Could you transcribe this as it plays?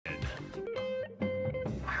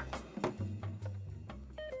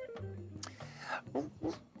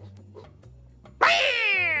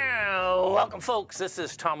Welcome, folks. This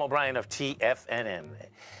is Tom O'Brien of TFNN.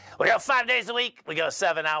 We go 5 days a week. We go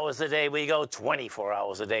 7 hours a day. We go 24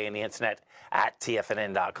 hours a day on the internet at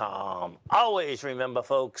TFNN.com. Always remember,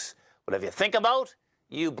 folks, whatever you think about,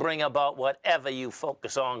 you bring about whatever you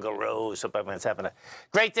focus on. Go Rhodes. Hope everyone's having a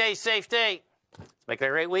great day, safe day. Let's make it a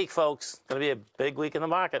great week, folks. It's going to be a big week in the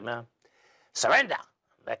market, man. Surrender.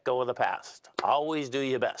 Let go of the past. Always do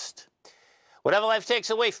your best. Whatever life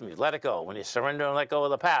takes away from you, let it go. When you surrender and let go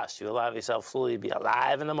of the past, you allow yourself fully to be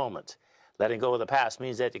alive in the moment. Letting go of the past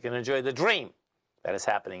means that you can enjoy the dream that is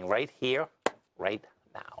happening right here, right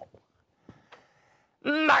now.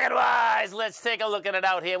 Market-wise, let's take a look at it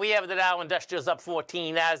out here. We have the Dow Industrials up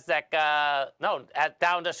 14, Dow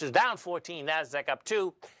Industrials down 14, NASDAQ up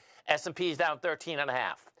 2, S&P's down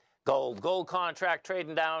 13.5. Gold contract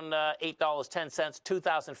trading down $8.10,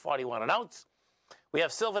 2,041 an ounce. We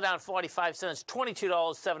have silver down 45 cents,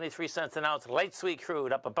 $22.73 an ounce. Light sweet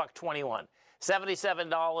crude up $1.21,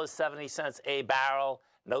 $77.70 a barrel.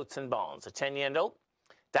 Notes and bonds. A 10-year note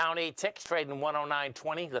down 8 ticks, trading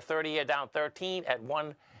 109.20. The 30-year down 13 at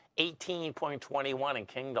 118.21. And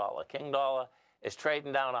King Dollar. King Dollar is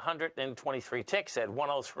trading down 123 ticks at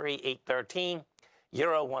 103.813.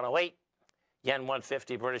 Euro 108. Yen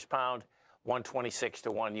 150. British pound 126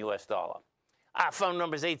 to 1 US dollar. Our phone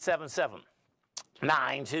number is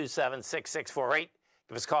 877-927-6648.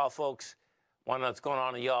 Give us a call, folks. Wonder what's going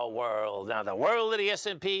on in your world. Now, the world of the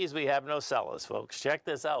S&Ps, we have no sellers, folks. Check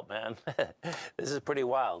this out, man. This is pretty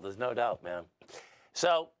wild. There's no doubt, man.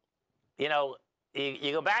 So, you know,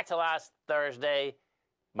 you go back to last Thursday,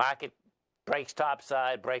 market breaks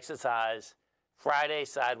topside, breaks its highs. Friday,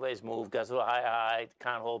 sideways move, goes to a high,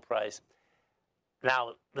 can't hold price.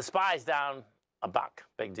 Now, the SPY's down $1.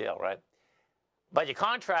 Big deal, right? But your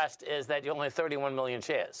contrast is that you only have 31 million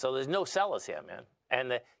shares. So there's no sellers here, man.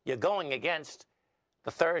 And you're going against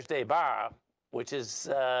the Thursday bar, which is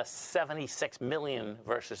 76 million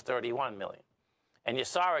versus 31 million. And you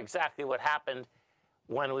saw exactly what happened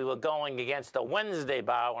when we were going against the Wednesday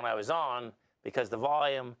bar when I was on, because the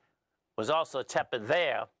volume was also tepid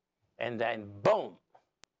there. And then, boom,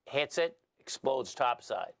 hits it, explodes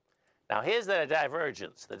topside. Now, here's the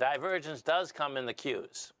divergence. The divergence does come in the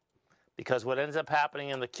Qs. Because what ends up happening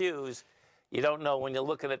in the Qs, you don't know when you're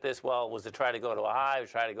looking at this, well, was it try to go to a high or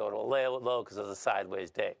try to go to a low because of the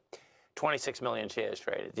sideways day. 26 million shares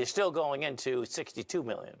traded. You're still going into 62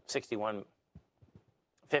 million, 52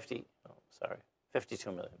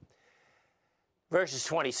 million versus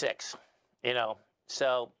 26, you know.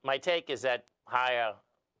 So my take is that higher,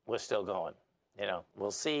 we're still going. You know,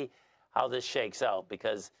 we'll see how this shakes out,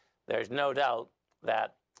 because there's no doubt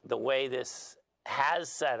that the way this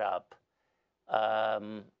has set up,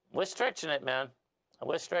 we're stretching it, man.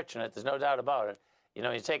 We're stretching it. There's no doubt about it. You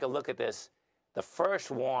know, you take a look at this. The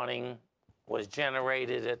first warning was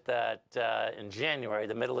generated at that in January,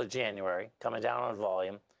 the middle of January, coming down on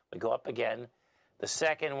volume. We go up again. The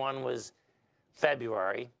second one was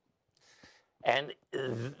February. And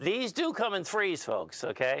these do come in threes, folks,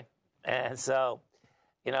 okay? And so,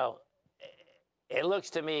 you know, it looks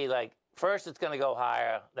to me like first it's going to go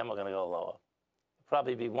higher, then we're going to go lower.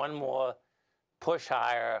 Probably be one more push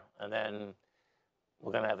higher, and then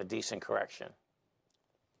we're going to have a decent correction.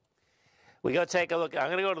 We go take a look. I'm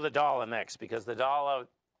going to go to the dollar next, because the dollar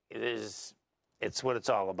it's what it's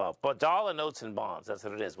all about. But dollar, notes, and bonds, that's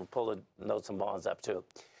what it is. We'll pull the notes and bonds up too.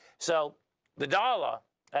 So the dollar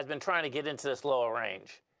has been trying to get into this lower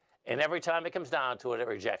range, and every time it comes down to it, it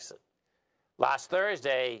rejects it. Last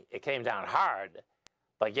Thursday, it came down hard,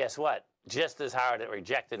 but guess what? Just as hard, it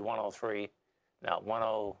rejected 103. Now,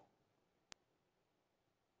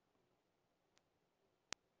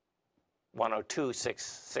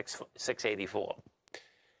 102.684.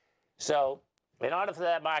 So in order for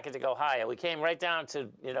that market to go higher, we came right down to,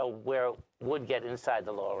 you know, where it would get inside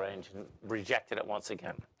the lower range and rejected it once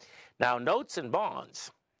again. Now, notes and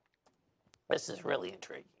bonds. This is really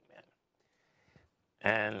intriguing, man.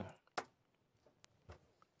 And,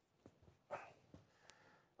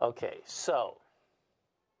 okay, so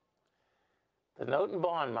the note and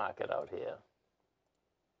bond market out here,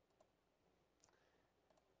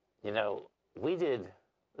 you know, we did,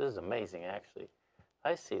 this is amazing, actually.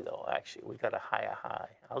 I see, though, actually, we got a higher high.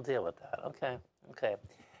 I'll deal with that. Okay, okay.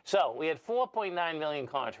 So we had 4.9 million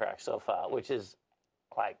contracts so far, which is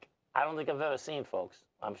like, I don't think I've ever seen, folks.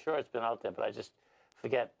 I'm sure it's been out there, but I just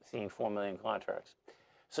forget seeing 4 million contracts.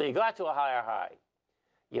 So you got to a higher high.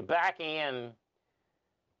 You're backing in.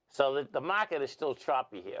 So the market is still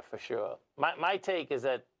choppy here, for sure. My take is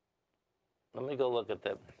that, let me go look at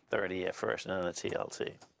the 30-year first, and then the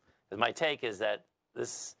TLT. My take is that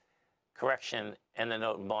this correction in the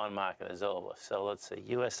note and bond market is over. So let's see,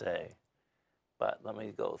 USA. But let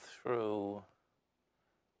me go through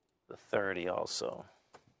the 30 also.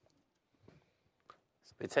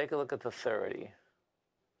 So we take a look at the 30.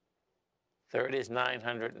 30 is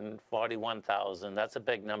 941,000. That's a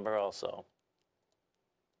big number also.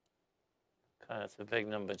 Okay, that's a big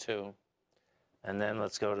number too. And then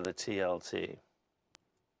let's go to the TLT.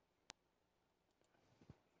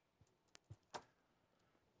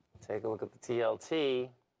 Take a look at the TLT.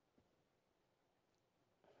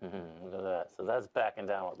 Look at that. So that's backing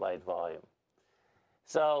down with light volume.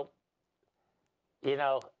 So, you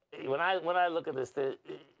know, when I look at this, the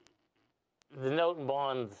note and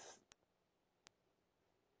bonds,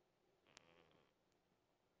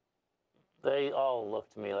 they all look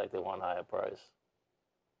to me like they want higher price,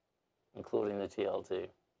 including the TLT. Let's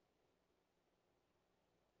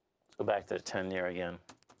go back to the 10-year again.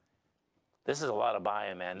 This is a lot of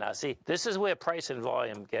buying, man. Now, see, this is where price and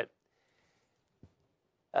volume get,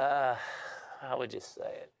 how would you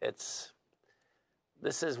say it? It's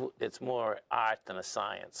more art than a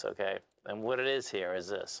science, okay? And what it is here is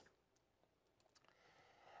this.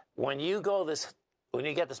 When you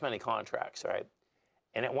get this many contracts, right,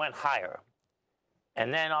 and it went higher,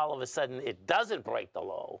 and then all of a sudden it doesn't break the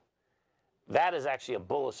low, that is actually a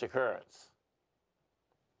bullish occurrence.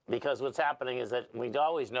 Because what's happening is that we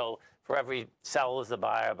always know for every seller there's a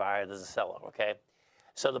buyer, there's a seller, okay?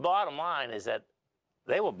 So the bottom line is that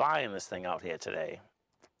they were buying this thing out here today.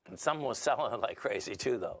 And someone was selling it like crazy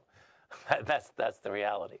too, though. That's the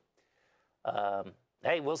reality.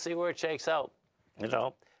 Hey, we'll see where it shakes out, you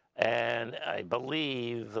know? And I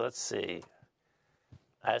believe, let's see,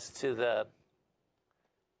 as to the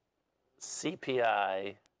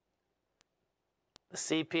CPI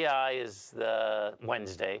is the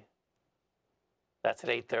Wednesday. That's at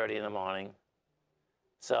 8:30 in the morning.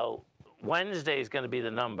 So Wednesday is going to be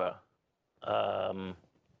the number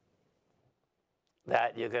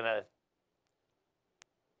that we're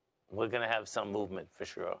going to have some movement for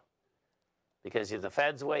sure. Because the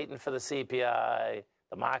Fed's waiting for the CPI,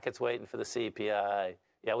 the market's waiting for the CPI.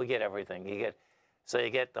 Yeah, we get everything. You get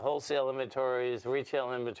the wholesale inventories,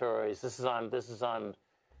 retail inventories. This is on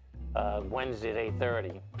Wednesday at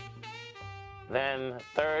 8:30. Then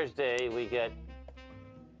Thursday we get,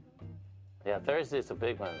 Thursday's a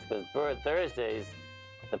big one because Thursday's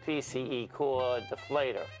the PCE core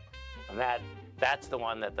deflator, and that's the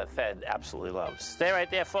one that the Fed absolutely loves. Stay right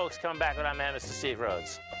there, folks. Come back with our man, Mr. Steve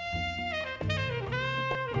Rhodes.